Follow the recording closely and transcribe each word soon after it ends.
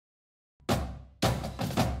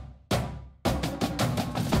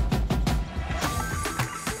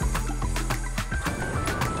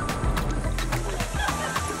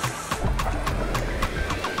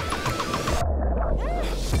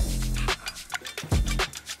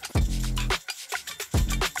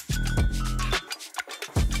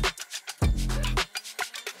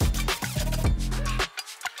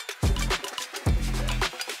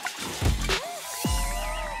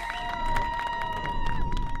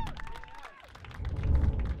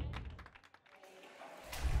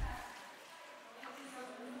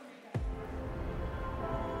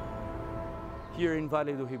here in Vale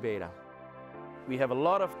do Ribeira. We have a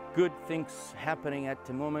lot of good things happening at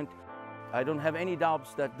the moment. I don't have any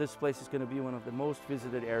doubts that this place is going to be one of the most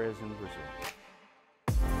visited areas in Brazil.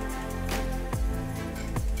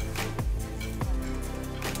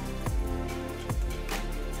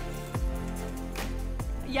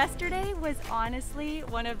 Yesterday was honestly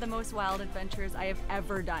one of the most wild adventures I have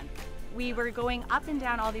ever done. We were going up and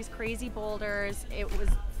down all these crazy boulders. It was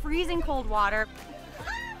freezing cold water.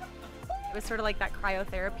 It was sort of like that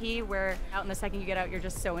cryotherapy where out in the second you get out, you're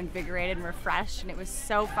just so invigorated and refreshed, and it was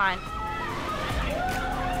so fun.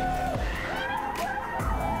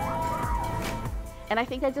 And I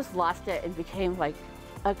think I just lost it and became like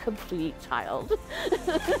a complete child.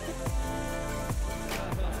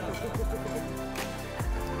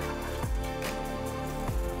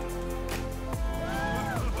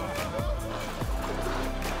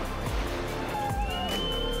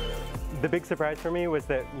 The big surprise for me was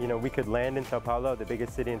that, we could land in Sao Paulo, the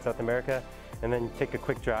biggest city in South America, and then take a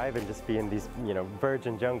quick drive and just be in these,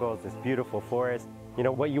 virgin jungles, this beautiful forest.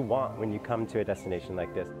 What you want when you come to a destination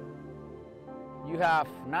like this. You have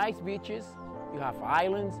nice beaches, you have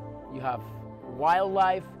islands, you have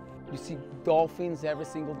wildlife, you see dolphins every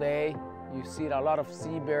single day, you see a lot of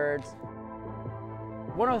seabirds.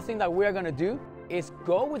 One of the things that we're gonna do is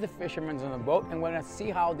go with the fishermen on the boat and we're gonna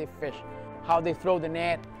see how they fish, how they throw the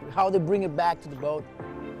net, how they bring it back to the boat.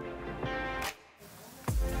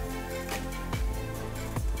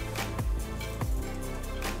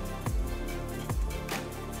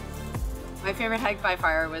 My favorite hike by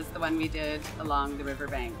far was the one we did along the river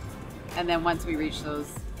bank. And then once we reached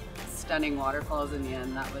those stunning waterfalls in the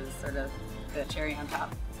end, that was sort of the cherry on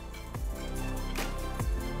top.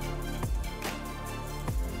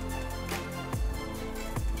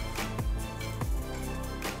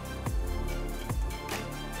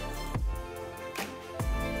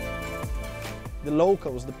 The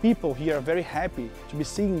locals, the people here are very happy to be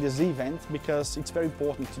seeing this event because it's very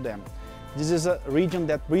important to them. This is a region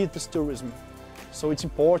that breathes tourism, so it's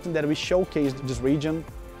important that we showcase this region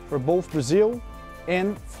for both Brazil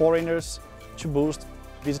and foreigners to boost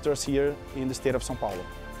visitors here in the state of São Paulo.